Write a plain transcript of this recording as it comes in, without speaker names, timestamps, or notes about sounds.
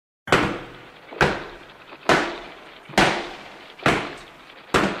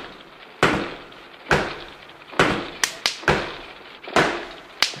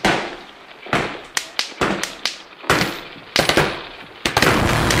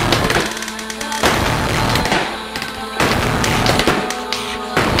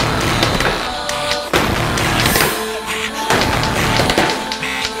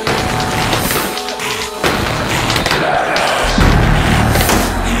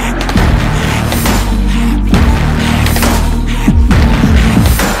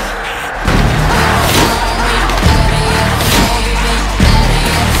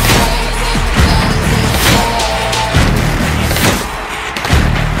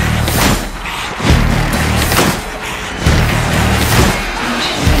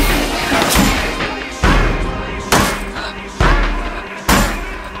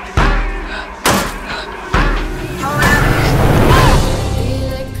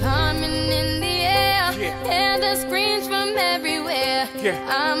Yeah.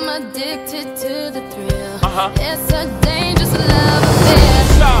 I'm addicted to the thrill. It's a dangerous love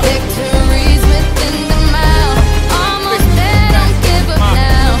affair. Victories within the mile. Almost there, don't give up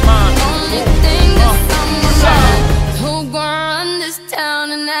now. Only thing that's on my mind is who gon' run this town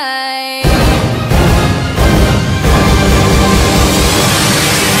tonight.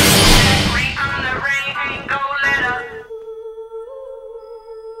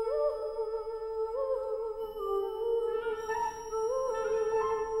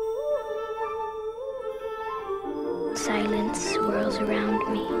 Silence swirls around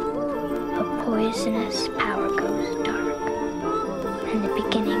me. A poisonous power goes dark. And the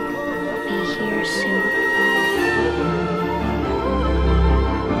beginning will be here soon.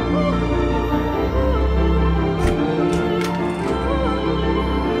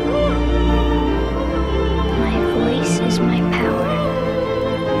 My voice is my power.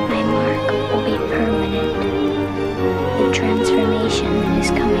 My mark will be permanent. The transformation is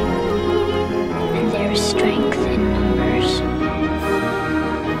coming. And there is strength in numbers.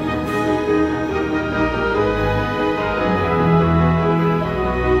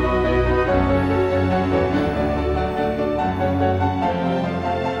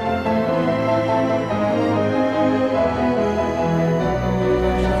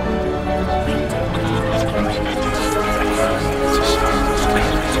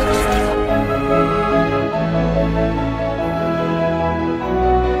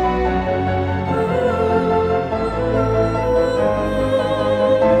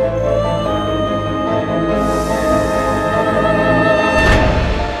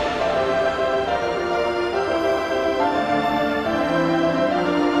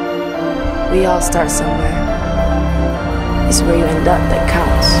 We all start somewhere. It's where you end up that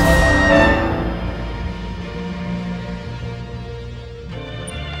counts.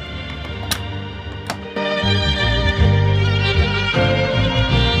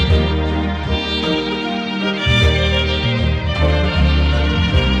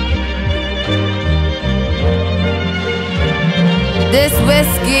 This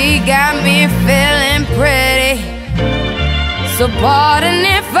whiskey got me feeling pretty. So pardon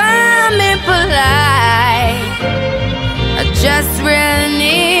if I'm impolite. I just really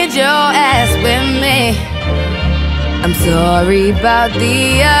need your ass with me. I'm sorry about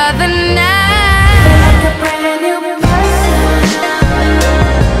the other night. Like a brand new person.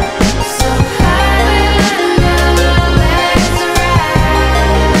 So high when I know it's right.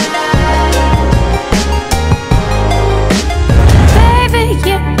 Baby,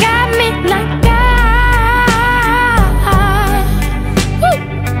 you got me like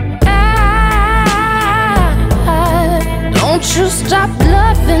don't you stop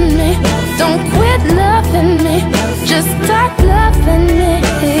loving me. Don't quit loving me. Just stop loving me.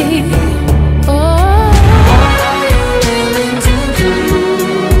 Oh,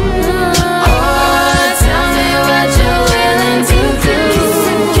 tell me what you're willing to do.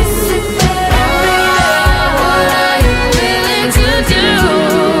 What are you willing to do?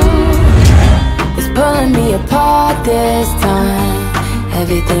 It's pulling me apart this time.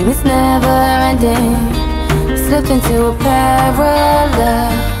 Everything is never ending. Slipped into a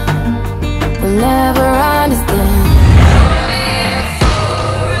parallel. We'll never understand.